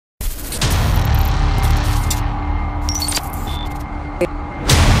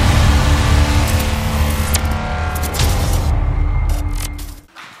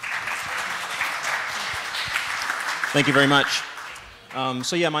Thank you very much.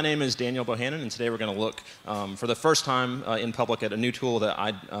 So yeah, my name is Daniel Bohannon, and today we're going to look for the first time in public at a new tool that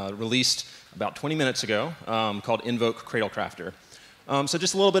I released about 20 minutes ago called Invoke-CradleCrafter. So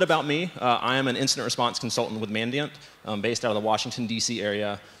just a little bit about me. I am an incident response consultant with Mandiant, based out of the Washington, D.C.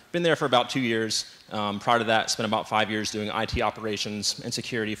 area. Been there for about 2 years. Prior to that, spent about 5 years doing IT operations and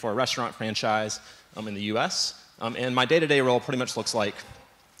security for a restaurant franchise in the US. And my day-to-day role pretty much looks like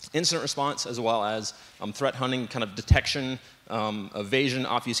incident response as well as threat hunting, kind of detection, evasion,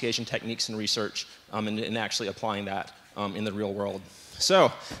 obfuscation techniques and research, and actually applying that in the real world.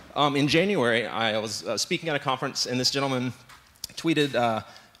 So in January, I was speaking at a conference, and this gentleman tweeted,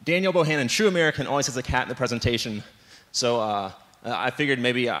 Daniel Bohannon, true American, always has a cat in the presentation. So I figured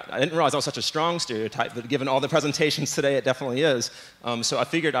maybe, I didn't realize that was such a strong stereotype, but given all the presentations today, it definitely is. So I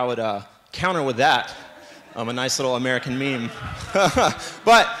figured I would counter with that. A nice little American meme.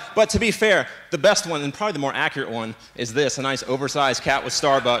 but to be fair, the best one, and probably the more accurate one, is this, a nice oversized cat with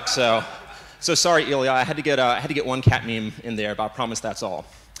Starbucks. So sorry, Ilya, I had to get one cat meme in there, but I promise that's all.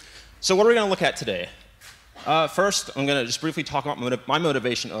 So what are we going to look at today? First, I'm going to just briefly talk about my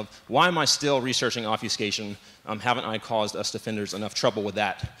motivation of why am I still researching obfuscation? Haven't I caused us defenders enough trouble with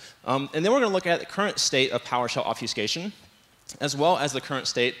that? And then we're going to look at the current state of PowerShell obfuscation, as well as the current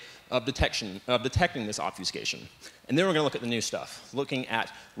state of detecting this obfuscation. And then we're going to look at the new stuff, looking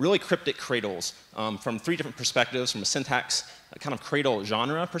at really cryptic cradles from 3 different perspectives, from a syntax, a kind of cradle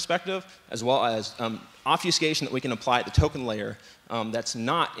genre perspective, as well as obfuscation that we can apply at the token layer that's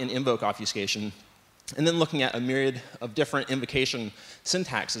not in invoke obfuscation, and then looking at a myriad of different invocation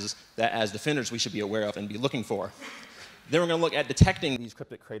syntaxes that as defenders we should be aware of and be looking for. Then we're going to look at detecting these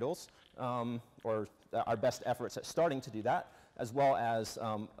cryptic cradles, or our best efforts at starting to do that, as well as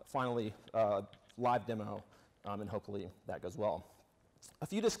finally live demo, and hopefully that goes well. A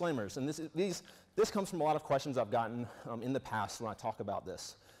few disclaimers, and this comes from a lot of questions I've gotten in the past when I talk about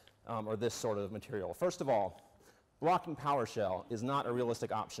this, or this sort of material. First of all, blocking PowerShell is not a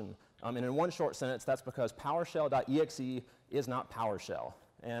realistic option. And in one short sentence, that's because powershell.exe is not PowerShell.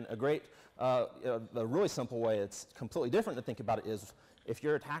 And a really simple way, it's completely different to think about it, is if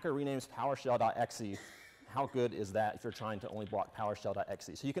your attacker renames powershell.exe, how good is that if you're trying to only block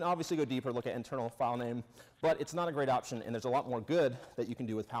powershell.exe? So you can obviously go deeper, look at internal file name, but it's not a great option, and there's a lot more good that you can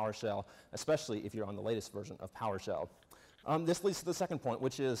do with PowerShell, especially if you're on the latest version of PowerShell. This leads to the second point,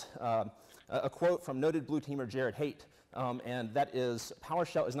 which is a quote from noted blue teamer Jared Haight, and that is,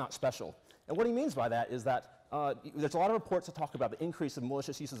 PowerShell is not special. And what he means by that is that there's a lot of reports that talk about the increase of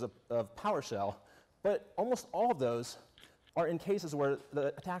malicious uses of PowerShell, but almost all of those are in cases where the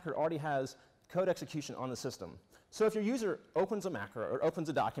attacker already has code execution on the system. So if your user opens a macro or opens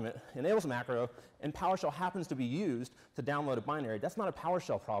a document, enables a macro, and PowerShell happens to be used to download a binary, that's not a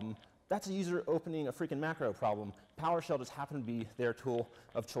PowerShell problem. That's a user opening a freaking macro problem. PowerShell just happened to be their tool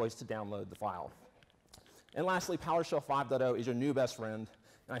of choice to download the file. And lastly, PowerShell 5.0 is your new best friend.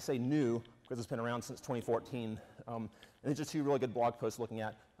 And I say new because it's been around since 2014. And these are 2 really good blog posts looking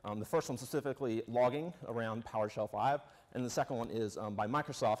at the first one specifically logging around PowerShell 5, and the second one is by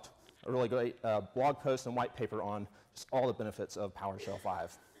Microsoft, a really great blog post and white paper on just all the benefits of PowerShell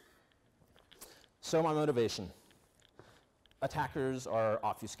 5. So my motivation. Attackers are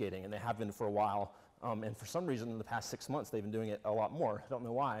obfuscating, and they have been for a while. And for some reason, in the past 6 months, they've been doing it a lot more. I don't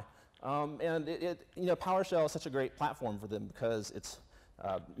know why. And PowerShell is such a great platform for them because it's,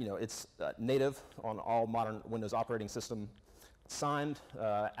 it's native on all modern Windows operating system, signed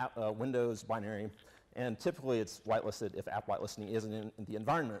Windows binary, and typically it's whitelisted if app whitelisting isn't in the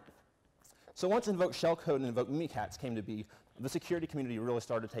environment. So once Invoke shellcode and Invoke Mimikatz came to be, the security community really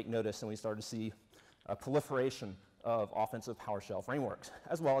started to take notice, and we started to see a proliferation of offensive PowerShell frameworks,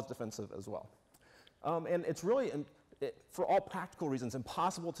 as well as defensive as well. And it's really, for all practical reasons,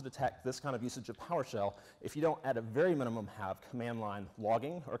 impossible to detect this kind of usage of PowerShell if you don't, at a very minimum, have command line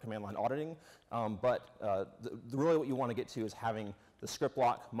logging or command line auditing. Really what you want to get to is having the script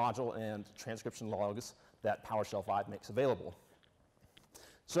lock module and transcription logs that PowerShell 5 makes available.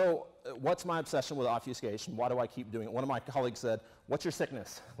 So what's my obsession with obfuscation? Why do I keep doing it? One of my colleagues said, what's your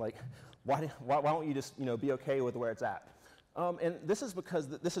sickness? Like, why don't you just be okay with where it's at? And this is because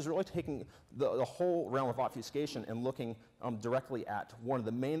this is really taking the whole realm of obfuscation and looking directly at one of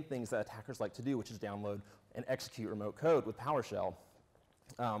the main things that attackers like to do, which is download and execute remote code with PowerShell.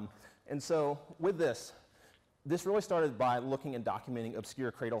 And so with this really started by looking and documenting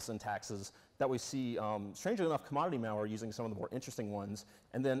obscure Cradle syntaxes that we see, strangely enough, commodity malware using some of the more interesting ones,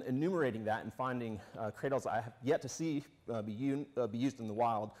 and then enumerating that and finding Cradles I have yet to see be used in the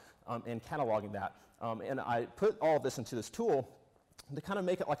wild, and cataloging that. And I put all of this into this tool to kind of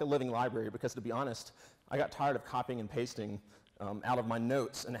make it like a living library, because to be honest, I got tired of copying and pasting out of my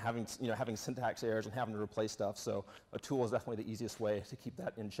notes and having syntax errors and having to replace stuff. So a tool is definitely the easiest way to keep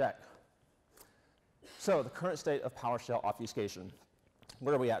that in check. So the current state of PowerShell obfuscation.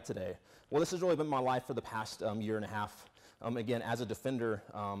 Where are we at today? Well, this has really been my life for the past year and a half. Again, as a defender,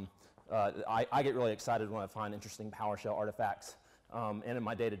 I get really excited when I find interesting PowerShell artifacts. And in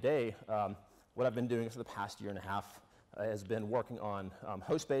my day-to-day, what I've been doing for the past year and a half has been working on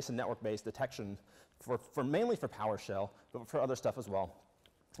host-based and network-based detection mainly for PowerShell, but for other stuff as well.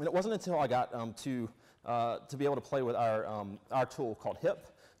 And it wasn't until I got to be able to play with our tool called HIP,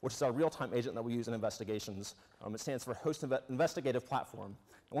 which is our real-time agent that we use in investigations. It stands for Host Investigative Platform.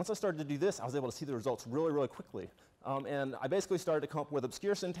 And once I started to do this, I was able to see the results really, really quickly. And I basically started to come up with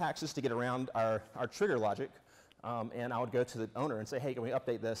obscure syntaxes to get around our trigger logic. And I would go to the owner and say, hey, can we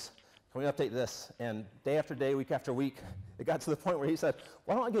update this? Can we update this? And day after day, week after week, it got to the point where he said,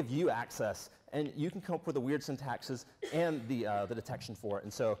 why don't I give you access? And you can come up with the weird syntaxes and the detection for it.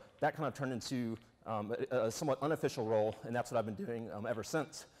 And so that kind of turned into a somewhat unofficial role, and that's what I've been doing ever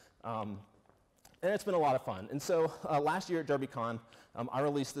since. And it's been a lot of fun. And so last year at DerbyCon, I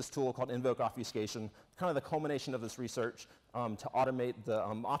released this tool called Invoke-CradleCrafter, kind of the culmination of this research to automate the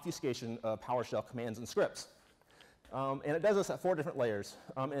obfuscation of PowerShell commands and scripts. And it does this at 4 different layers.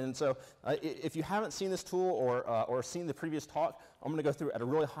 And so if you haven't seen this tool or seen the previous talk, I'm going to go through it at a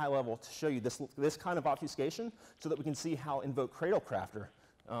really high level to show you this kind of obfuscation so that we can see how Invoke-CradleCrafter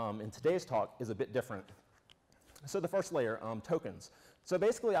in today's talk is a bit different. So the first layer, tokens. So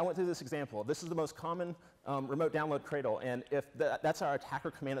basically, I went through this example. This is the most common remote download cradle. And if that's our attacker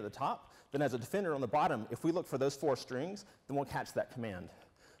command at the top, then as a defender on the bottom, if we look for those 4 strings, then we'll catch that command.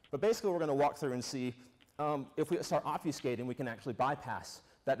 But basically, we're going to walk through and see if we start obfuscating, we can actually bypass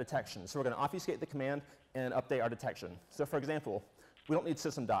that detection. So we're going to obfuscate the command and update our detection. So for example, we don't need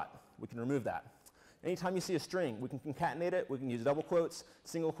system dot. We can remove that. Anytime you see a string, we can concatenate it. We can use double quotes,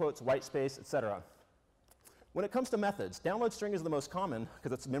 single quotes, white space, etc. When it comes to methods, download string is the most common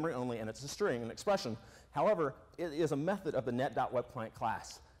because it's memory only and it's a string, an expression. However, it is a method of the net.webClient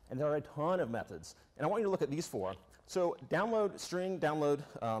class. And there are a ton of methods. And I want you to look at these 4. So download string, download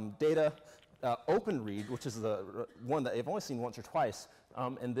data, open read, which is the one that I've only seen once or twice,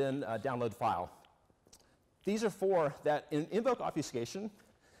 and then download file. These are 4 that in invoke obfuscation,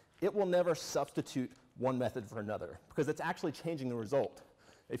 it will never substitute one method for another because it's actually changing the result.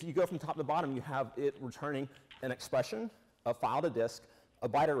 If you go from top to bottom, you have it returning an expression, a file to disk, a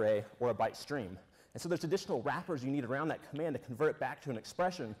byte array, or a byte stream. And so there's additional wrappers you need around that command to convert it back to an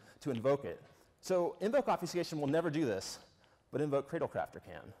expression to invoke it. So invoke obfuscation will never do this, but Invoke-CradleCrafter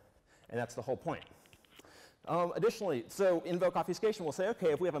can. And that's the whole point. Additionally, so invoke obfuscation will say,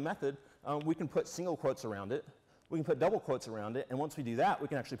 OK, if we have a method, we can put single quotes around it. We can put double quotes around it. And once we do that, we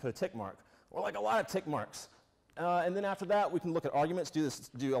can actually put a tick mark, or like a lot of tick marks. And then after that, we can look at arguments,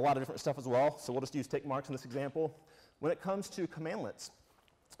 do a lot of different stuff as well. So we'll just use tick marks in this example. When it comes to commandlets,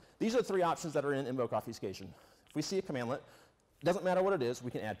 these are the 3 options that are in invoke obfuscation. If we see a commandlet, it doesn't matter what it is. We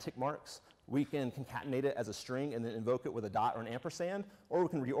can add tick marks. We can concatenate it as a string and then invoke it with a dot or an ampersand. Or we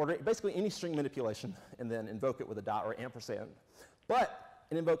can reorder it, basically any string manipulation, and then invoke it with a dot or ampersand. But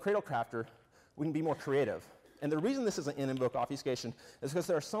in Invoke-CradleCrafter, we can be more creative. And the reason this isn't in invoke obfuscation is because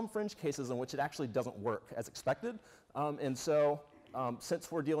there are some fringe cases in which it actually doesn't work as expected. And so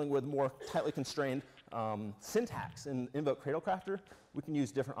since we're dealing with more tightly constrained syntax in Invoke-CradleCrafter, we can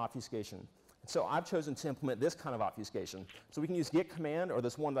use different obfuscation. So I've chosen to implement this kind of obfuscation. So we can use get command or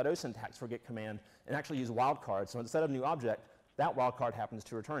this 1.0 syntax for get command and actually use wildcard. So instead of new object, that wildcard happens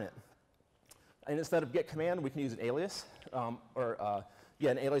to return it. And instead of get command, we can use an alias, an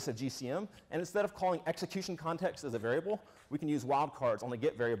alias of GCM. And instead of calling execution context as a variable, we can use wildcards on the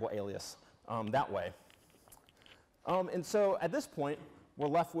get variable alias that way. And so at this point, we're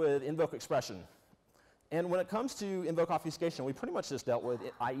left with invoke expression. And when it comes to invoke obfuscation, we pretty much just dealt with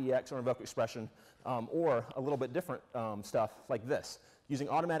IEX or invoke expression or a little bit different stuff like this, using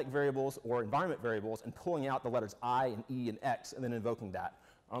automatic variables or environment variables and pulling out the letters I and E and X and then invoking that.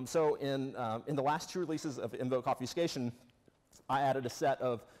 So in the last 2 releases of invoke obfuscation, I added a set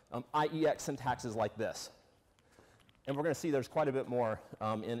of IEX syntaxes like this. And we're going to see there's quite a bit more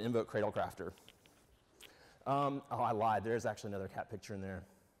in Invoke-CradleCrafter. Oh, I lied. There's actually another cat picture in there.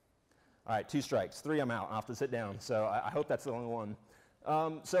 All right, 2 strikes. 3, I'm out. I'll have to sit down. So I hope that's the only one.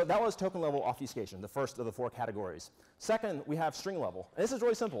 So that was token level obfuscation, the first of the 4 categories. Second, we have string level. And this is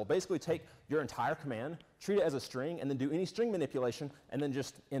really simple. Basically take your entire command, treat it as a string, and then do any string manipulation, and then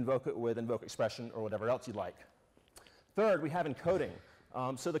just invoke it with invoke expression or whatever else you'd like. Third, we have encoding.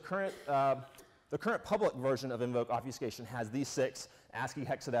 So the current public version of invoke obfuscation has these 6, ASCII,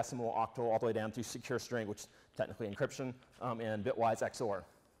 hexadecimal, octal, all the way down to secure string, which is technically encryption, and bitwise XOR.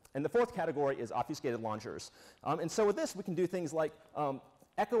 And the fourth category is obfuscated launchers. And so with this, we can do things like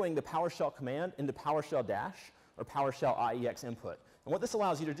echoing the PowerShell command into PowerShell dash or PowerShell.exe input. And what this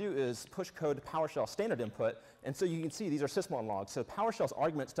allows you to do is push code to PowerShell standard input. And so you can see these are sysmon logs. So PowerShell's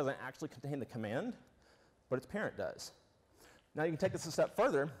arguments doesn't actually contain the command, but its parent does. Now you can take this a step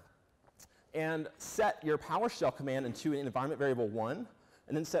further and set your PowerShell command into an environment variable 1,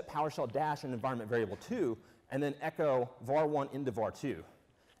 and then set PowerShell dash in environment variable 2, and then echo var1 into var2. And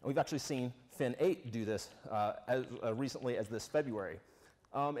we've actually seen f-kʒn do this as recently as this February.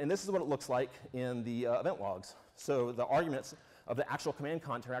 And this is what it looks like in the event logs. So the arguments of the actual command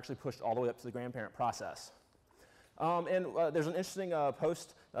content are actually pushed all the way up to the grandparent process. There's an interesting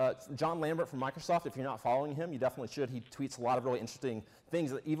post, John Lambert from Microsoft. If you're not following him, you definitely should. He tweets a lot of really interesting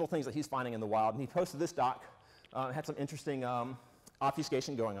things, evil things that he's finding in the wild. And he posted this doc. It had some interesting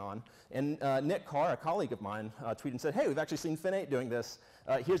obfuscation going on. And Nick Carr, a colleague of mine, tweeted and said, hey, we've actually seen f-kʒn doing this.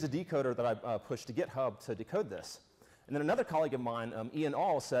 Here's a decoder that I pushed to GitHub to decode this. And then another colleague of mine, Ian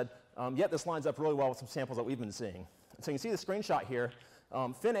All, said, yeah, this lines up really well with some samples that we've been seeing. And so you can see the screenshot here.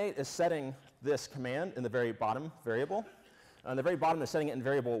 f-kʒn is setting this command in the very bottom variable. On the very bottom, they're setting it in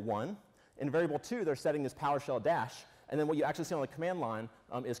variable 1. In variable 2, they're setting this PowerShell dash. And then what you actually see on the command line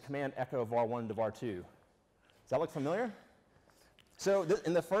is command echo var1 to var2. Does that look familiar? So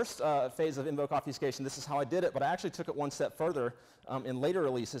in the first phase of Invoke obfuscation, this is how I did it. But I actually took it one step further in later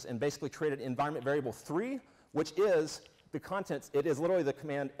releases and basically created environment variable 3, which is the contents. It is literally the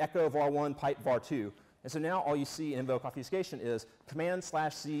command echo var1 pipe var2. And so now all you see in Invoke obfuscation is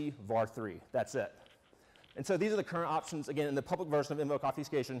command/c var3. That's it. And so these are the current options. Again, in the public version of Invoke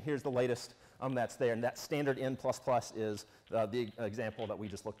obfuscation, here's the latest that's there. And that standard N++ is the example that we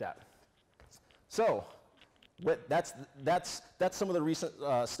just looked at. So that's some of the recent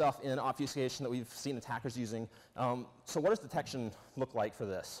stuff in obfuscation that we've seen attackers using. So what does detection look like for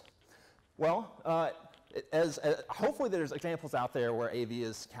this? Well, hopefully there's examples out there where AV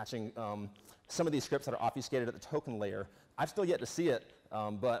is catching some of these scripts that are obfuscated at the token layer. I've still yet to see it,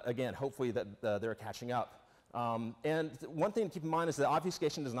 but again, hopefully that they're catching up. And one thing to keep in mind is that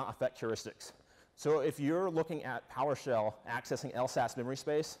obfuscation does not affect heuristics. So if you're looking at PowerShell accessing LSAS memory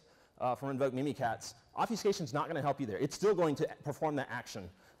space from Invoke Mimikatz, obfuscation is not going to help you there. It's still going to perform that action,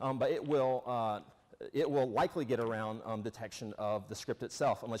 but it will likely get around detection of the script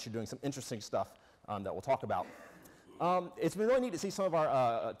itself unless you're doing some interesting stuff that we'll talk about. It's been really neat to see some of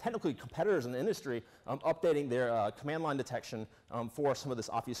our technically competitors in the industry updating their command line detection for some of this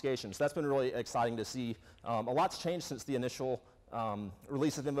obfuscation. So that's been really exciting to see. A lot's changed since the initial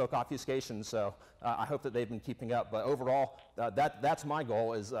release of Invoke obfuscation, so I hope that they've been keeping up. But overall, that's my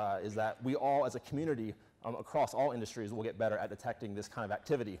goal is that we all as a community across all industries will get better at detecting this kind of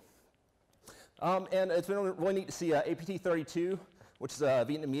activity. And it's been really neat to see APT32, which is a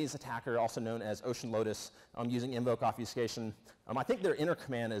Vietnamese attacker, also known as Ocean Lotus, using Invoke obfuscation. I think their inner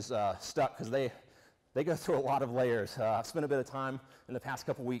command is stuck because they go through a lot of layers. I've spent a bit of time in the past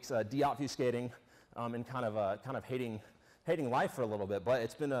couple weeks de-obfuscating and kind of hating life for a little bit, but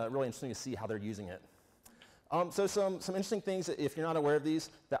it's been really interesting to see how they're using it. So some interesting things, if you're not aware of these,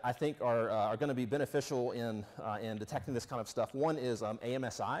 that I think are going to be beneficial in detecting this kind of stuff. One is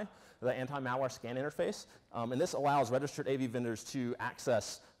AMSI, the anti-malware scan interface. And this allows registered AV vendors to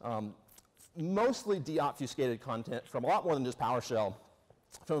access mostly de-obfuscated content from a lot more than just PowerShell,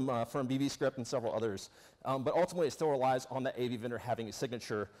 from BVScript and several others. But ultimately, it still relies on the AV vendor having a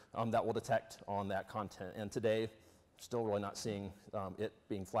signature that will detect on that content. And today, still really not seeing it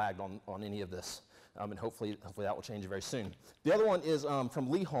being flagged on any of this. And hopefully that will change very soon. The other one is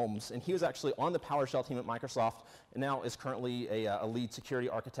from Lee Holmes, and he was actually on the PowerShell team at Microsoft, and now is currently a lead security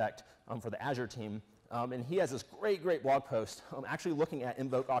architect for the Azure team. And he has this great blog post actually looking at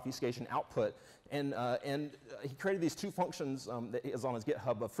Invoke obfuscation output. And he created these two functions that is on his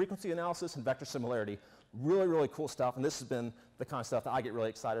GitHub of frequency analysis and vector similarity. Really cool stuff. And this has been the kind of stuff that I get really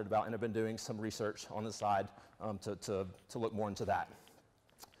excited about, and I've been doing some research on the side to look more into that.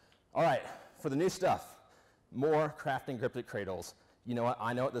 All right, for the new stuff, more crafting encrypted cradles. You know what?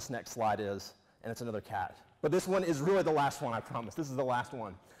 I know what this next slide is, and it's another cat. But this one is really the last one, I promise. This is the last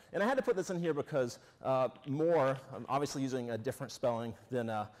one. And I had to put this in here because Moar, I'm obviously using a different spelling than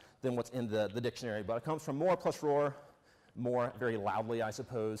what's in the dictionary, but it comes from Moar plus roar, more very loudly, I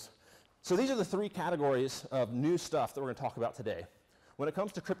suppose. So these are the three categories of new stuff that we're going to talk about today. When it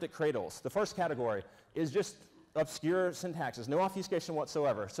comes to cryptic cradles, the first category is just obscure syntaxes, no obfuscation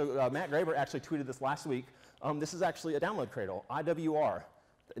whatsoever. So Matt Graber actually tweeted this last week. This is actually a download cradle, IWR.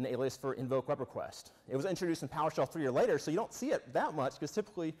 an alias for invoke web request. It was introduced in PowerShell 3 or later, so you don't see it that much, because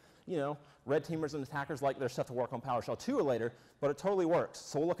typically, red teamers and attackers like their stuff to work on PowerShell 2 or later, but it totally works.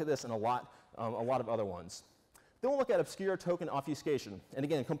 So we'll look at this in a lot of other ones. Then we'll look at obscure token obfuscation. And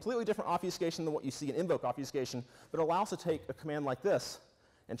again, completely different obfuscation than what you see in invoke obfuscation, but it allows us to take a command like this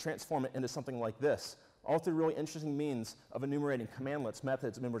and transform it into something like this, all through really interesting means of enumerating commandlets,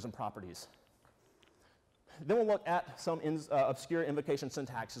 methods, members, and properties. Then we'll look at some obscure invocation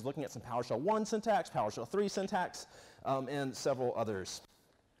syntaxes, looking at some PowerShell 1 syntax, PowerShell 3 syntax, and several others.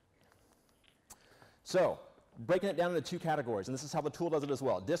 So, breaking it down into two categories, and this is how the tool does it as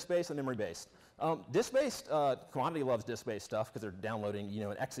well, disk-based and memory-based. Disk-based, Commodity loves disk-based stuff because they're downloading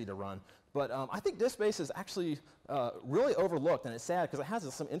an exe to run. But I think disk-based is actually really overlooked, and it's sad because it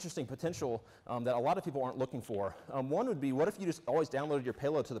has some interesting potential that a lot of people aren't looking for. One would be, what if you just always downloaded your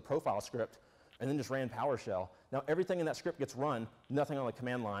payload to the profile script and then just ran PowerShell? Now everything in that script gets run, nothing on the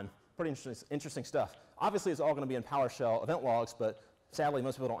command line. Pretty interesting stuff. Obviously, it's all going to be in PowerShell event logs, but sadly,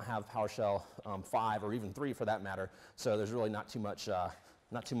 most people don't have PowerShell 5 or even 3 for that matter, so there's really not too much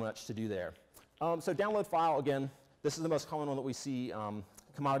to do there. So download file, again, this is the most common one that we see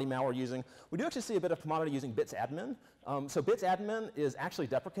Commodity malware using. We do actually see a bit of Commodity using bits admin. So bits admin is actually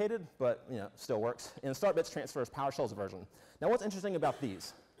deprecated, but still works. And start bits transfers PowerShell's version. Now what's interesting about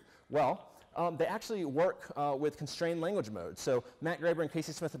these? Well, they actually work with constrained language mode. So Matt Graber and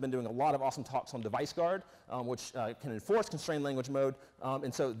Casey Smith have been doing a lot of awesome talks on device guard, which can enforce constrained language mode.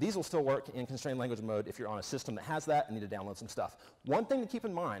 And so these will still work in constrained language mode if you're on a system that has that and need to download some stuff. One thing to keep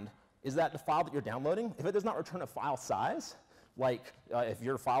in mind is that the file that you're downloading, if it does not return a file size, like if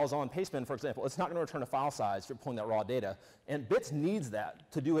your file is on pastebin, for example, it's not going to return a file size if you're pulling that raw data. And bits needs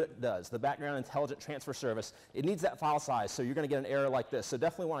that to do what it does. The background intelligent transfer service, it needs that file size, so you're going to get an error like this. So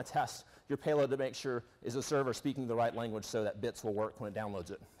definitely want to test your payload to make sure is the server speaking the right language so that bits will work when it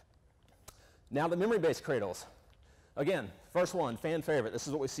downloads it. Now the memory-based cradles. Again, first one, fan favorite. This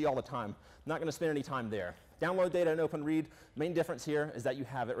is what we see all the time. Not going to spend any time there. Download data and open read. Main difference here is that you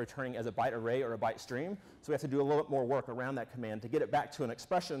have it returning as a byte array or a byte stream. So we have to do a little bit more work around that command to get it back to an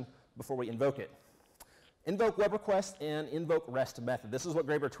expression before we invoke it. Invoke web request and invoke rest method. This is what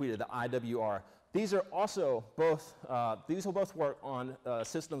Graber tweeted, the IWR. These are also both, these will both work on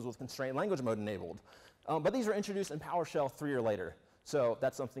systems with constrained language mode enabled. But these are introduced in PowerShell 3 or later. So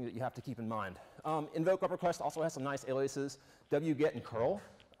that's something that you have to keep in mind. Invoke web request also has some nice aliases, wget and curl.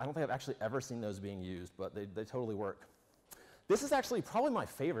 I don't think I've actually ever seen those being used, but they totally work. This is actually probably my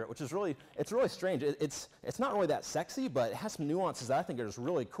favorite, which is really strange. It's not really that sexy, but it has some nuances that I think are just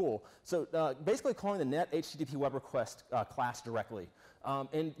really cool. So basically calling the net HTTP web request class directly.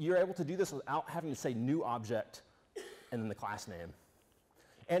 And you're able to do this without having to say new object and then the class name.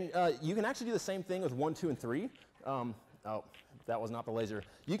 And you can actually do the same thing with 1, 2, and 3. Oh, that was not the laser.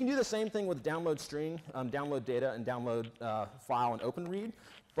 You can do the same thing with download string, download data, and download file and open read,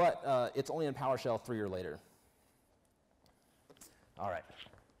 but it's only in PowerShell 3 or later. All right.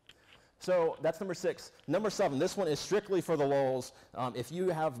 So that's number 6. Number 7, this one is strictly for the lulz. If you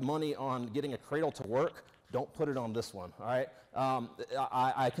have money on getting a Cradle to work, don't put it on this one, all right?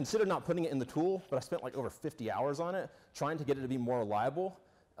 I considered not putting it in the tool, but I spent like over 50 hours on it trying to get it to be more reliable.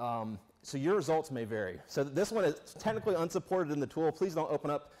 So your results may vary. So this one is technically unsupported in the tool. Please don't open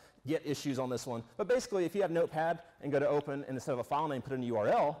up get issues on this one. But basically, if you have Notepad and go to open, and instead of a file name, put in a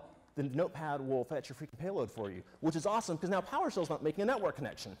URL, then Notepad will fetch your freaking payload for you, which is awesome because now PowerShell is not making a network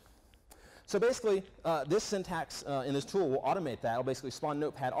connection. So basically, this syntax in this tool will automate that. It'll basically spawn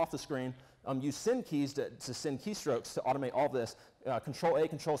Notepad off the screen, use send keys to send keystrokes to automate all this, Control-A,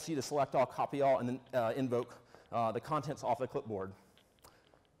 Control-C to select all, copy all, and then invoke the contents off the clipboard.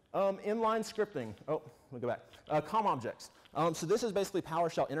 Inline scripting. Oh, let me go back. COM objects. So this is basically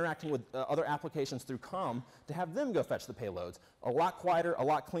PowerShell interacting with other applications through COM to have them go fetch the payloads. A lot quieter, a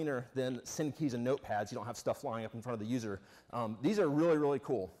lot cleaner than send keys and notepads. You don't have stuff flying up in front of the user. These are really, really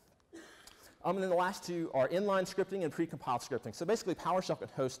cool. And then the last two are inline scripting and precompiled scripting. So basically, PowerShell can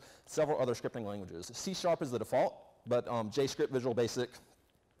host several other scripting languages. C# is the default, but JScript, Visual Basic,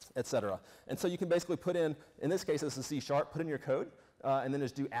 etc. And so you can basically put in this case, this is C#, put in your code, and then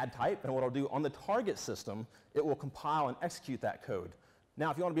just do add type. And what it'll do on the target system, it will compile and execute that code.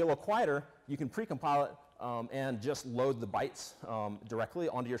 Now, if you want to be a little quieter, you can precompile it and just load the bytes directly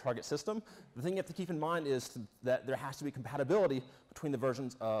onto your target system. The thing you have to keep in mind is that there has to be compatibility between the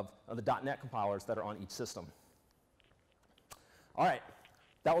versions of the .NET compilers that are on each system. All right,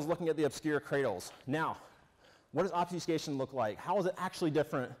 that was looking at the obscure cradles. Now, what does obfuscation look like? How is it actually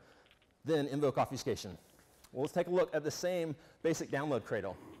different than invoke obfuscation? Well, let's take a look at the same basic download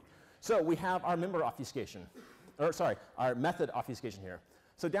cradle. So we have our member obfuscation, or sorry, our method obfuscation here.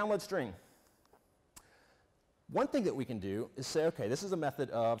 So download string. One thing that we can do is say, OK, this is a method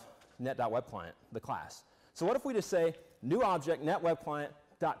of net.webclient, the class. So what if we just say new object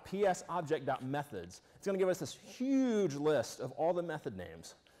netwebclient.psObject.methods? It's going to give us this huge list of all the method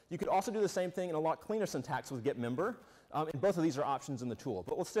names. You could also do the same thing in a lot cleaner syntax with getMember. And both of these are options in the tool.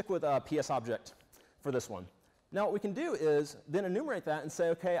 But we'll stick with psObject for this one. Now what we can do is then enumerate that and say,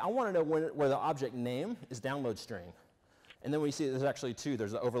 OK, I want to know where the object name is download string. And then we see there's actually two.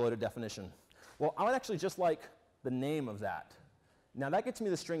 There's an overloaded definition. Well, I would actually just like the name of that. Now that gets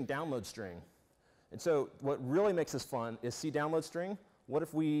me the string download string. And so what really makes this fun is see download string. What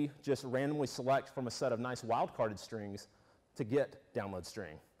if we just randomly select from a set of nice wildcarded strings to get download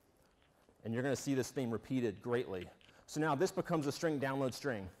string? And you're going to see this theme repeated greatly. So now this becomes a string download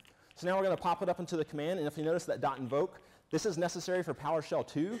string. So now we're going to pop it up into the command. And if you notice that .invoke, this is necessary for PowerShell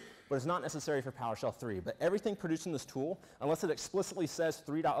 2, but it's not necessary for PowerShell 3. But everything produced in this tool, unless it explicitly says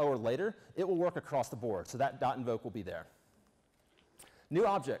 3.0 or later, it will work across the board. So that .invoke will be there. New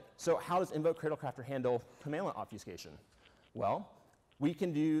object. So how does Invoke-CradleCrafter handle commandlet obfuscation? Well, we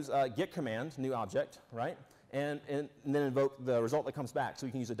can use get command, new object, right? And then invoke the result that comes back. So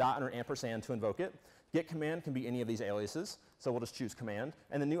we can use a dot or ampersand to invoke it. Get command can be any of these aliases. So we'll just choose command.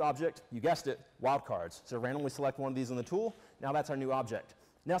 And the new object, you guessed it, wildcards. So randomly select one of these in the tool. Now that's our new object.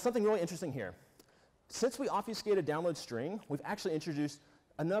 Now something really interesting here. Since we obfuscated download string, we've actually introduced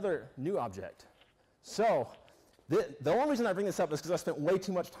another new object. So the only reason I bring this up is because I spent way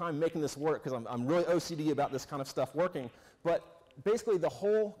too much time making this work because I'm really OCD about this kind of stuff working. But basically, the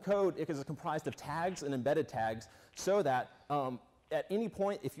whole code is comprised of tags and embedded tags so that at any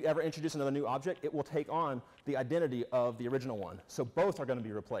point, if you ever introduce another new object, it will take on the identity of the original one. So both are going to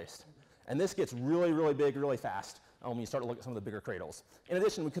be replaced. And this gets really, really big really fast when you start to look at some of the bigger cradles. In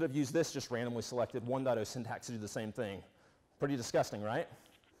addition, we could have used this just randomly selected 1.0 syntax to do the same thing. Pretty disgusting, right?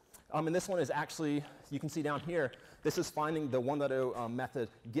 And this one is actually, you can see down here, this is finding the 1.0 method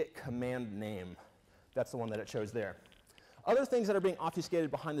get command name. That's the one that it shows there. Other things that are being obfuscated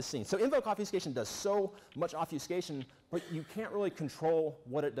behind the scenes. So invoke obfuscation does so much obfuscation, but you can't really control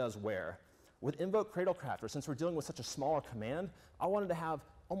what it does where. With Invoke-CradleCrafter, since we're dealing with such a smaller command, I wanted to have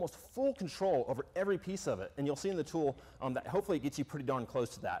almost full control over every piece of it. And you'll see in the tool that hopefully it gets you pretty darn close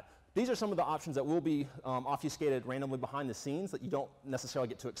to that. These are some of the options that will be obfuscated randomly behind the scenes that you don't necessarily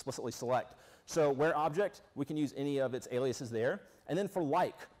get to explicitly select. So where object, we can use any of its aliases there. And then for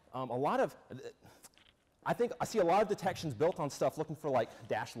like, I see a lot of detections built on stuff looking for like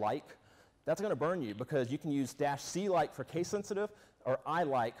 -like. That's going to burn you because you can use -c-like for case sensitive or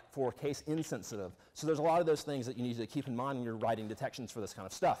I-like for case insensitive. So there's a lot of those things that you need to keep in mind when you're writing detections for this kind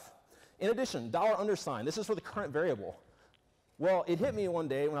of stuff. In addition, $$, this is for the current variable. Well, it hit me one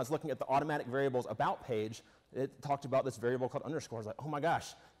day when I was looking at the automatic variables about page. It talked about this variable called underscore. I was like, oh my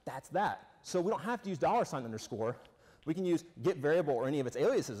gosh, that's that. So we don't have to use $underscore. We can use get variable or any of its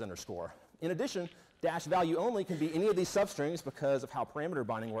aliases underscore. In addition, -value only can be any of these substrings because of how parameter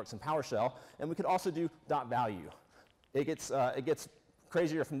binding works in PowerShell. And we could also do .value. It gets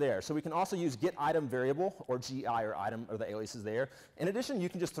crazier from there. So we can also use get item variable or GI or item or the aliases there. In addition, you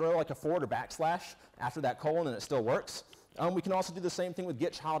can just throw like a forward or backslash after that colon and it still works. We can also do the same thing with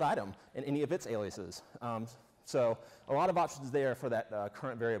get child item and any of its aliases. So a lot of options there for that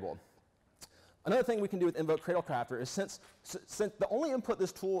current variable. Another thing we can do with Invoke-CradleCrafter is since the only input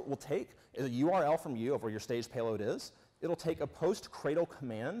this tool will take is a URL from you of where your stage payload is, it'll take a post-cradle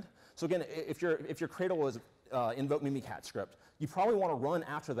command. So again, if your cradle is invoke mimicat script, you probably want to run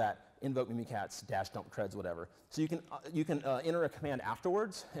after that invoke mimikats -dump creds whatever. So you can enter a command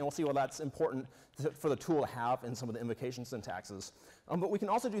afterwards, and we'll see why that's important for the tool to have in some of the invocation syntaxes. But we can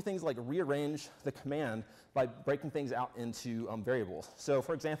also do things like rearrange the command by breaking things out into variables. So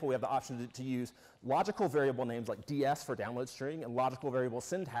for example, we have the option to use logical variable names like ds for download string and logical variable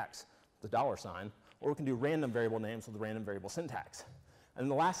syntax, the $, or we can do random variable names with the random variable syntax. And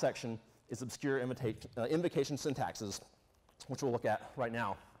the last section is obscure invocation syntaxes, which we'll look at right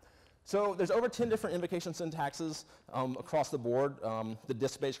now. So there's over 10 different invocation syntaxes across the board. The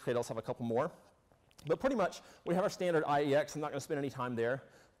disk-based cradles have a couple more. But pretty much, we have our standard IEX. I'm not going to spend any time there.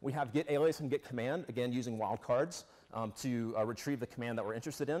 We have get alias and get command, again, using wildcards to retrieve the command that we're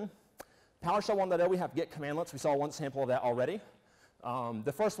interested in. PowerShell 1.0, we have get commandlets. We saw one sample of that already.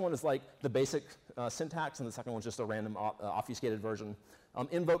 The first one is like the basic syntax, and the second one is just a random obfuscated version.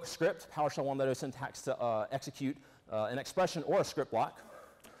 Invoke script, PowerShell 1.0 syntax to execute an expression or a script block.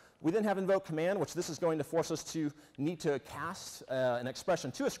 We then have invoke command, which this is going to force us to need to cast an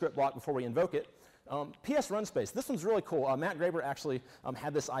expression to a script block before we invoke it. PS run space. This one's really cool. Matt Graber actually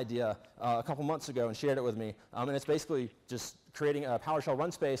had this idea a couple months ago and shared it with me. And it's basically just creating a PowerShell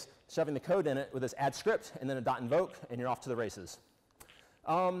run space, shoving the code in it with this add script, and then a .invoke, and you're off to the races.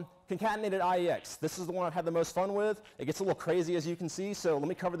 Concatenated IEX. This is the one I've had the most fun with. It gets a little crazy, as you can see. So let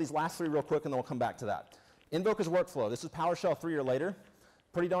me cover these last three real quick, and then we'll come back to that. Invoke is workflow. This is PowerShell 3 or later.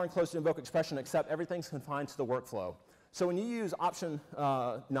 Pretty darn close to Invoke-CradleCrafter, except everything's confined to the workflow. So when you use option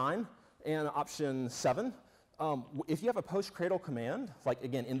 9 and option 7, if you have a post-cradle command, like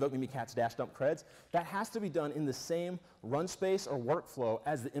again, invoke mimikatz -dump creds, that has to be done in the same run space or workflow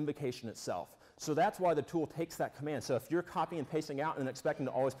as the invocation itself. So that's why the tool takes that command. So if you're copying and pasting out and expecting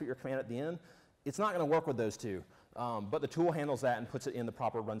to always put your command at the end, it's not going to work with those two. But the tool handles that and puts it in the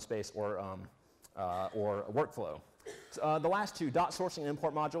proper run space or workflow. The last two, .sourcing and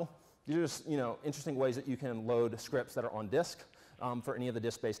import module, these are just interesting ways that you can load scripts that are on disk for any of the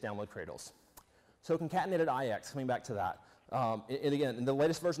disk-based download cradles. So concatenated IEX, coming back to that. And again, in the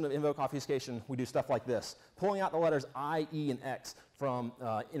latest version of Invoke-CradleCrafter, we do stuff like this, pulling out the letters I, E, and X from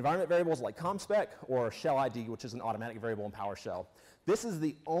environment variables like ComSpec or shell ID, which is an automatic variable in PowerShell. This is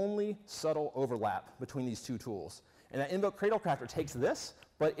the only subtle overlap between these two tools. And that Invoke-CradleCrafter takes this,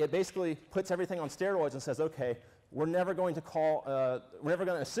 but it basically puts everything on steroids and says, okay, we're never going to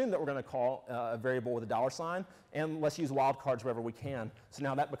assume that we're going to call a variable with a $, and let's use wildcards wherever we can. So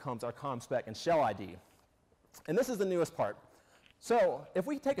now that becomes our ComSpec and shell ID. And this is the newest part. So if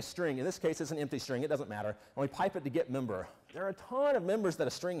we take a string, in this case it's an empty string, it doesn't matter, and we pipe it to get member, there are a ton of members that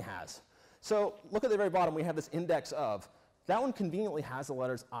a string has. So look at the very bottom, we have this index of. That one conveniently has the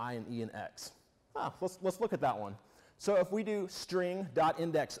letters I and E and X. Let's look at that one. So if we do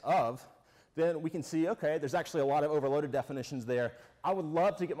string.indexOf, then we can see, okay, there's actually a lot of overloaded definitions there. I would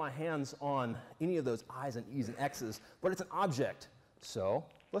love to get my hands on any of those I's and E's and X's, but it's an object. So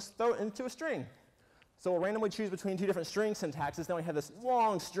let's throw it into a string. So we'll randomly choose between two different string syntaxes. Now we have this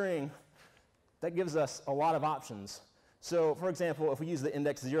long string that gives us a lot of options. So for example, if we use the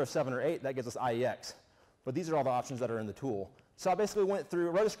index 0, 7, or 8, that gives us IEX. But these are all the options that are in the tool. So I basically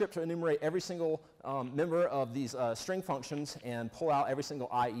wrote a script to enumerate every single member of these string functions and pull out every single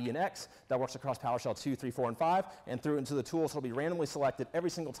I, E, and X that works across PowerShell 2, 3, 4, and 5, and threw it into the tool, so it'll be randomly selected every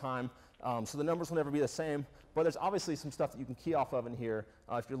single time. So the numbers will never be the same, but there's obviously some stuff that you can key off of in here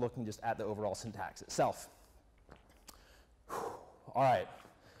if you're looking just at the overall syntax itself. All right.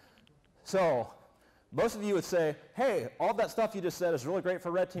 So most of you would say, hey, all that stuff you just said is really great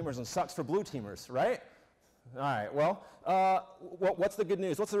for red teamers and sucks for blue teamers, right? All right, well, what's the good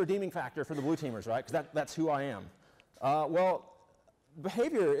news? What's the redeeming factor for the blue teamers, right? Because that's who I am. Well,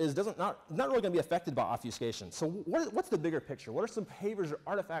 behavior is not really going to be affected by obfuscation. So what's the bigger picture? What are some behaviors or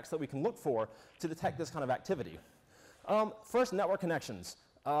artifacts that we can look for to detect this kind of activity? First, network connections.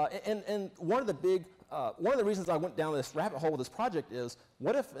 And one of the reasons I went down this rabbit hole with this project is,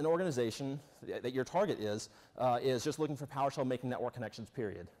 what if an organization that your target is just looking for PowerShell making network connections,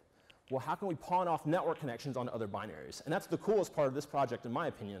 period? Well, how can we pawn off network connections onto other binaries? And that's the coolest part of this project, in my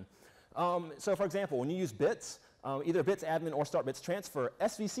opinion. So for example, when you use bits, either bits admin or start bits transfer,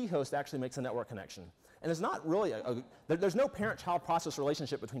 SVC host actually makes a network connection. And there's not really there's no parent-child process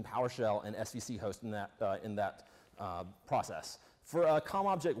relationship between PowerShell and SVC host in that process. For COM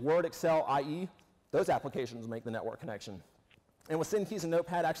object, Word, Excel, IE, those applications make the network connection. And with send keys and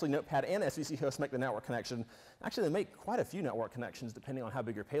Notepad, actually Notepad and SVC hosts make the network connection. Actually, they make quite a few network connections depending on how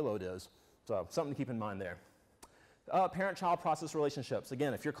big your payload is. So something to keep in mind there. Parent-child process relationships.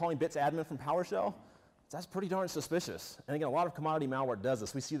 Again, if you're calling bits admin from PowerShell, that's pretty darn suspicious. And again, a lot of commodity malware does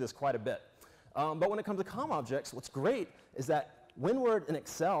this. We see this quite a bit. But when it comes to COM objects, what's great is that WinWord and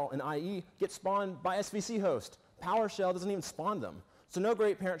Excel and IE get spawned by SVC host. PowerShell doesn't even spawn them. So no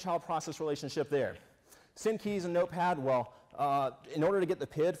great parent-child process relationship there. Send keys and Notepad, well, in order to get the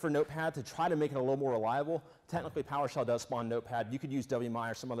PID for Notepad to try to make it a little more reliable, technically PowerShell does spawn Notepad. You could use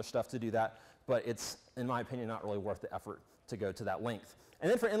WMI or some other stuff to do that, but it's, in my opinion, not really worth the effort to go to that length. And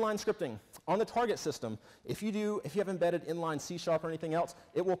then for inline scripting, on the target system, if you have embedded inline C# or anything else,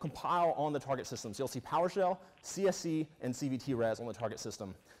 it will compile on the target system. So you'll see PowerShell, CSC, and CVT-res on the target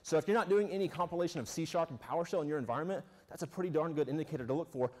system. So if you're not doing any compilation of C# and PowerShell in your environment, that's a pretty darn good indicator to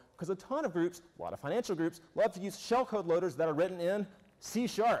look for, because a ton of groups, a lot of financial groups, love to use shellcode loaders that are written in C#.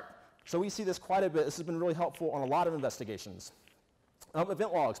 So we see this quite a bit. This has been really helpful on a lot of investigations.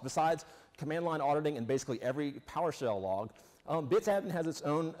 Event logs, besides command line auditing and basically every PowerShell log, bits admin has its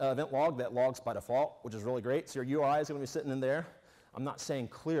own event log that logs by default, which is really great. So your URI is going to be sitting in there. I'm not saying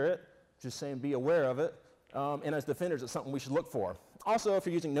clear it, just saying be aware of it. And as defenders, it's something we should look for. Also, if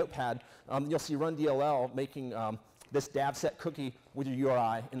you're using Notepad, you'll see run DLL making this dav set cookie with your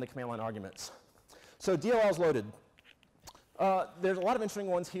URI in the command line arguments. So DLL's loaded. There's a lot of interesting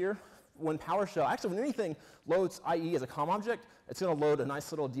ones here. When PowerShell, actually when anything loads IE as a COM object, it's going to load a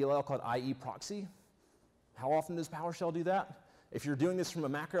nice little DLL called IE proxy. How often does PowerShell do that? If you're doing this from a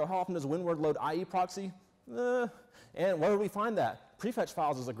macro, how often does WinWord load IE proxy? And where do we find that? Prefetch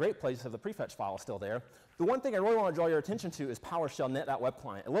files is a great place to have the prefetch file still there. The one thing I really want to draw your attention to is PowerShell net.web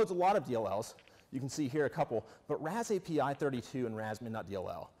client. It loads a lot of DLLs. You can see here a couple, but RAS API 32 and RAS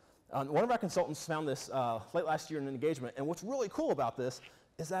min.dll. One of our consultants found this late last year in an engagement, and what's really cool about this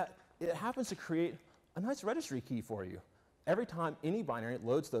is that it happens to create a nice registry key for you every time any binary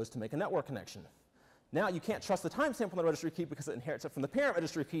loads those to make a network connection. Now, you can't trust the timestamp on the registry key because it inherits it from the parent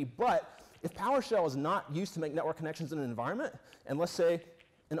registry key, but if PowerShell is not used to make network connections in an environment, and let's say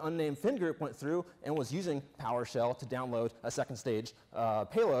an unnamed f-kʒn group went through and was using PowerShell to download a second stage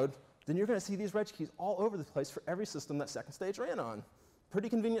payload, then you're going to see these reg keys all over the place for every system that second stage ran on. Pretty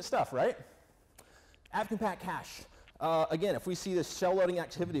convenient stuff, right? app-compat cache. Again, if we see this shell loading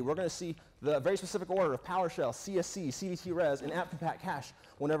activity, we're going to see the very specific order of PowerShell, CSC, CVT-res, and app-compat cache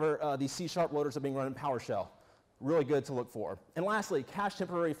whenever these C# loaders are being run in PowerShell. Really good to look for. And lastly, cache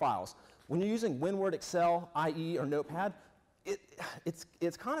temporary files. When you're using WinWord, Excel, IE, or Notepad,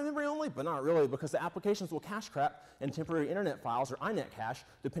 it's kind of memory only, but not really, because the applications will cache crap in temporary internet files or iNet cache,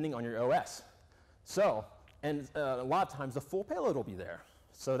 depending on your OS. So, and a lot of times the full payload will be there.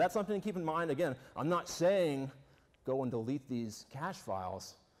 So that's something to keep in mind. Again, I'm not saying go and delete these cache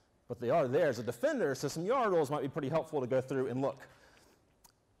files, but they are there as a defender, so some YARN rules might be pretty helpful to go through and look.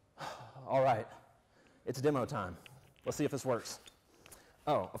 All right, it's demo time. Let's see if this works.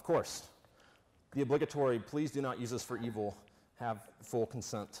 Oh, of course. The obligatory, please do not use this for evil, have full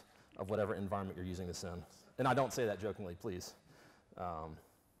consent of whatever environment you're using this in. And I don't say that jokingly, please. I'll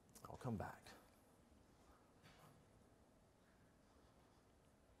come back.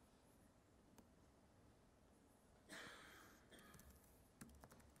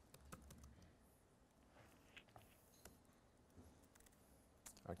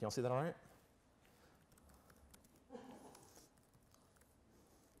 All right, can y'all see that all right?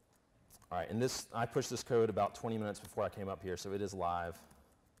 All right, and this, I pushed this code about 20 minutes before I came up here, so it is live.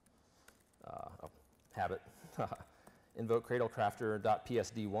 Oh, habit.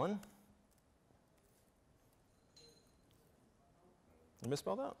 Invoke-CradleCrafter.psd1. You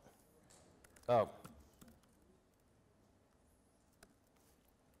misspelled that? Oh.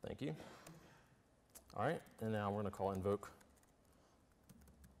 Thank you. All right, and now we're going to call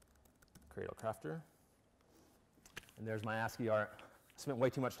Invoke-CradleCrafter. And there's my ASCII art. I spent way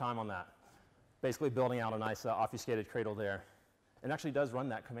too much time on that. Basically building out a nice obfuscated cradle there. It actually does run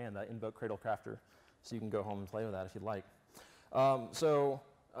that command, that Invoke-CradleCrafter, so you can go home and play with that if you'd like.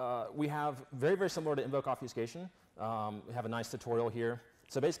 We have very, very similar to Invoke obfuscation. We have a nice tutorial here.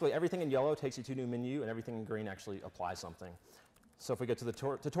 So basically everything in yellow takes you to a new menu, and everything in green actually applies something. So if we go to the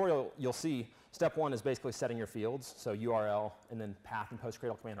tutorial, you'll see step one is basically setting your fields. So URL and then path and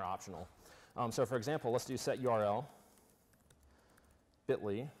post-cradle command are optional. So for example, let's do set URL,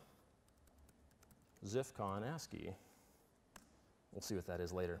 bit.ly, zifcon ASCII. We'll see what that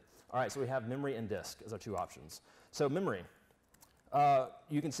is later. All right, so we have memory and disk as our two options. So memory,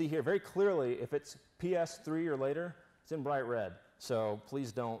 you can see here very clearly if it's PS3 or later, it's in bright red. So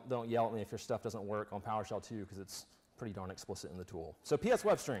please don't yell at me if your stuff doesn't work on PowerShell 2 because it's pretty darn explicit in the tool. So PS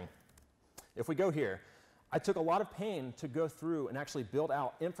web string, if we go here, I took a lot of pain to go through and actually build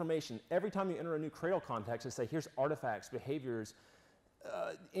out information every time you enter a new Cradle context to say here's artifacts, behaviors,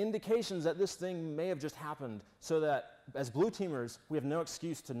 indications that this thing may have just happened, so that as blue teamers, we have no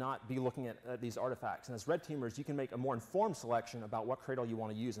excuse to not be looking at these artifacts. And as red teamers, you can make a more informed selection about what Cradle you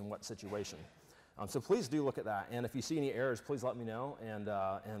want to use in what situation. So please do look at that. And if you see any errors, please let me know, and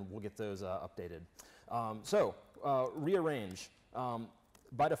we'll get those updated. Rearrange.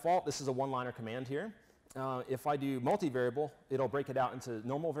 By default, this is a one-liner command here. If I do multivariable, it'll break it out into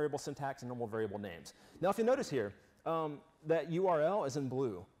normal variable syntax and normal variable names. Now, if you notice here, that URL is in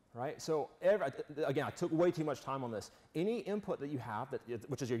blue, right? So again, I took way too much time on this. Any input that you have,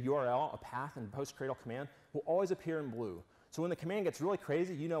 which is your URL, a path, and post-cradle command, will always appear in blue. So when the command gets really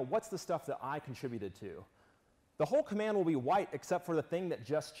crazy, you know what's the stuff that I contributed to. The whole command will be white except for the thing that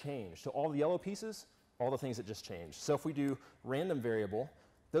just changed. So all the yellow pieces, all the things that just changed. So if we do random variable,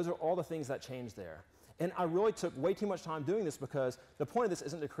 those are all the things that changed there. And I really took way too much time doing this because the point of this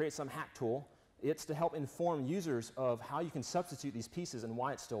isn't to create some hack tool. It's to help inform users of how you can substitute these pieces and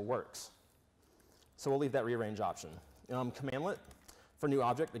why it still works. So we'll leave that rearrange option. Commandlet for new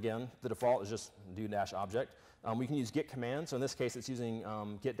object, again, the default is just do-object. We can use git command. So in this case, it's using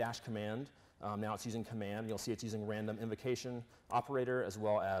git-command Now it's using command. You'll see it's using random invocation operator as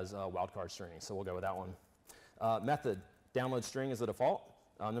well as wildcard string. So we'll go with that one. Method, download string is the default.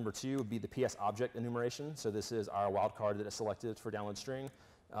 Number 2 would be the PS object enumeration. So this is our wildcard that is selected for download string.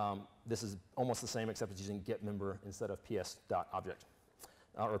 This is almost the same except it's using get member instead of ps.object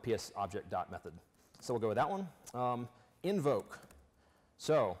or psObject.method. So we'll go with that one. Invoke.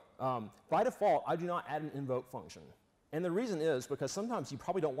 So by default, I do not add an invoke function. And the reason is because sometimes you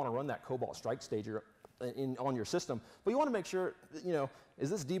probably don't want to run that Cobalt Strike stager on your system, but you want to make sure, is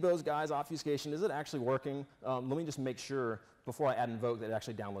this Debo's guy's obfuscation, is it actually working? Let me just make sure before I add invoke that it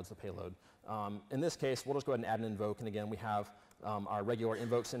actually downloads the payload. In this case, we'll just go ahead and add an invoke, and again, we have our regular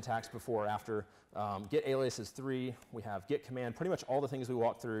invoke syntax before or after. Get alias is 3, we have get command, pretty much all the things we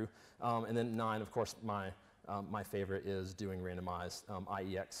walked through, and then 9, of course, my favorite is doing randomized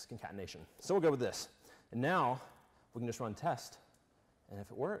IEX concatenation. So we'll go with this. And now, we can just run test, and if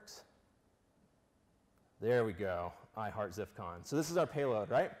it works, there we go, I heart f-kʒn. So this is our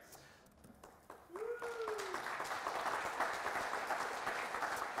payload, right?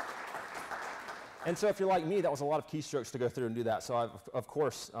 And so if you're like me, that was a lot of keystrokes to go through and do that. So I've, of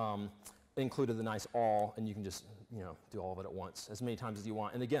course, included the nice all, and you can just do all of it at once, as many times as you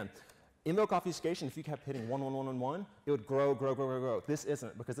want. And again, invoke obfuscation, if you kept hitting 1, 1, 1, and 1, it would grow, grow, grow, grow, grow. This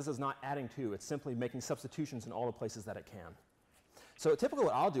isn't, because this is not adding to. It's simply making substitutions in all the places that it can. So typically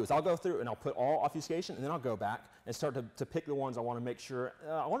what I'll do is I'll go through and I'll put all obfuscation, and then I'll go back and start to pick the ones I want to make sure.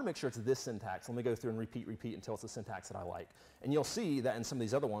 I want to make sure it's this syntax. Let me go through and repeat, repeat until it's the syntax that I like. And you'll see that in some of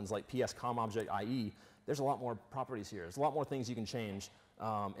these other ones, like PS com object IE, there's a lot more properties here. There's a lot more things you can change,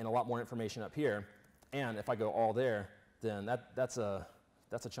 and a lot more information up here. And if I go all there, then that's a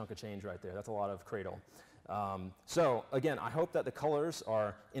chunk of change right there. That's a lot of Cradle. So again, I hope that the colors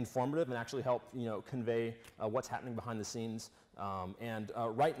are informative and actually help convey what's happening behind the scenes.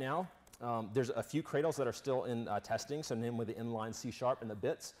 Right now, there's a few Cradles that are still in testing, so namely the inline C# and the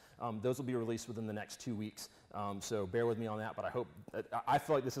bits. Those will be released within the next 2 weeks. So bear with me on that, but I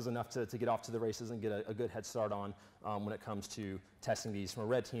feel like this is enough to get off to the races and get a good head start on when it comes to testing these from a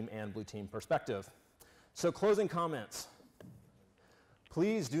red team and blue team perspective. So closing comments.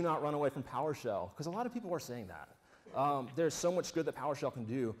 Please do not run away from PowerShell, because a lot of people are saying that. There's so much good that PowerShell can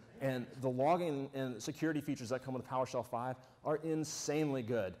do, and the logging and security features that come with PowerShell 5 are insanely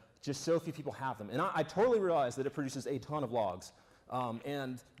good. Just so few people have them. And I totally realize that it produces a ton of logs.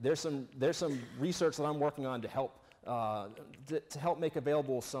 And there's some research that I'm working on to help make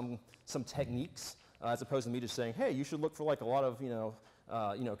available some techniques, as opposed to me just saying, hey, you should look for like a lot of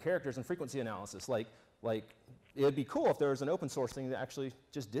characters and frequency analysis. Like it'd be cool if there was an open source thing that actually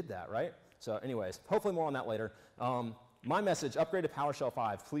just did that, right? So anyways, hopefully more on that later. My message, upgrade to PowerShell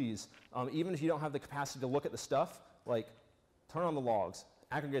 5, please. Even if you don't have the capacity to look at the stuff, like turn on the logs,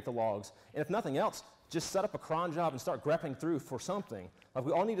 aggregate the logs, and if nothing else, just set up a cron job and start grepping through for something. Like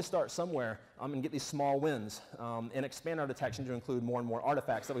we all need to start somewhere and get these small wins and expand our detection to include more and more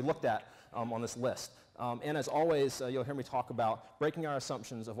artifacts that we looked at on this list. And as always, you'll hear me talk about breaking our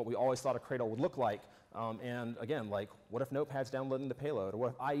assumptions of what we always thought a Cradle would look like. And again, like, what if Notepad's downloading the payload, or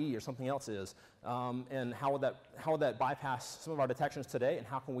what if IE or something else is? And how would that bypass some of our detections today, and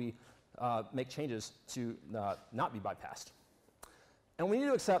how can we make changes to not be bypassed? And we need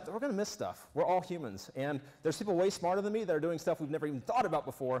to accept that we're going to miss stuff. We're all humans. And there's people way smarter than me that are doing stuff we've never even thought about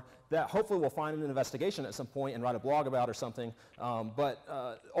before that hopefully we'll find in an investigation at some point and write a blog about or something. But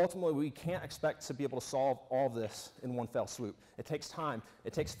ultimately, we can't expect to be able to solve all of this in one fell swoop. It takes time.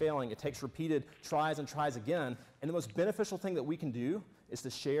 It takes failing. It takes repeated tries and tries again. And the most beneficial thing that we can do is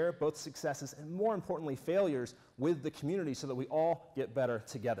to share both successes and, more importantly, failures with the community so that we all get better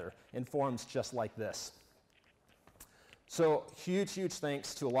together in forums just like this. So huge, huge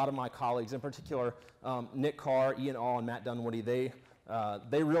thanks to a lot of my colleagues, in particular Nick Carr, Ian All, and Matt Dunwoody. They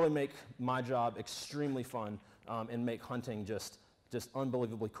really make my job extremely fun and make hunting just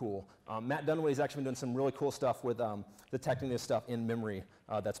unbelievably cool. Matt Dunwoody's actually been doing some really cool stuff with detecting this stuff in memory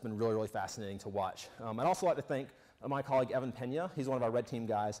that's been really, really fascinating to watch. I'd also like to thank my colleague Evan Pena. He's one of our red team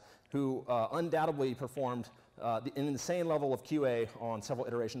guys who undoubtedly performed an insane level of QA on several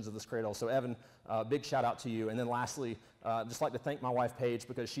iterations of this Cradle. So Evan, big shout out to you. And then lastly, I'd just like to thank my wife Paige,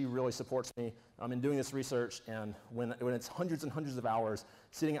 because she really supports me in doing this research. And when it's hundreds and hundreds of hours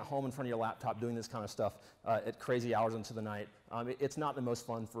sitting at home in front of your laptop doing this kind of stuff at crazy hours into the night, it's not the most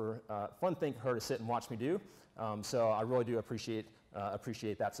fun thing for her to sit and watch me do. So I really do appreciate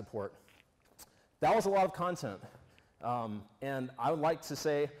that support. That was a lot of content. And I would like to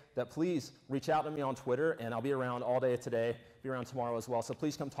say that please reach out to me on Twitter, and I'll be around all day today, be around tomorrow as well. So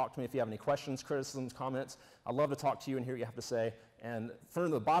please come talk to me if you have any questions, criticisms, comments. I'd love to talk to you and hear what you have to say. And from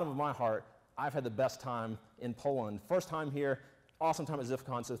the bottom of my heart, I've had the best time in Poland. First time here, awesome time at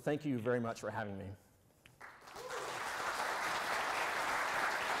f-kʒn, so thank you very much for having me.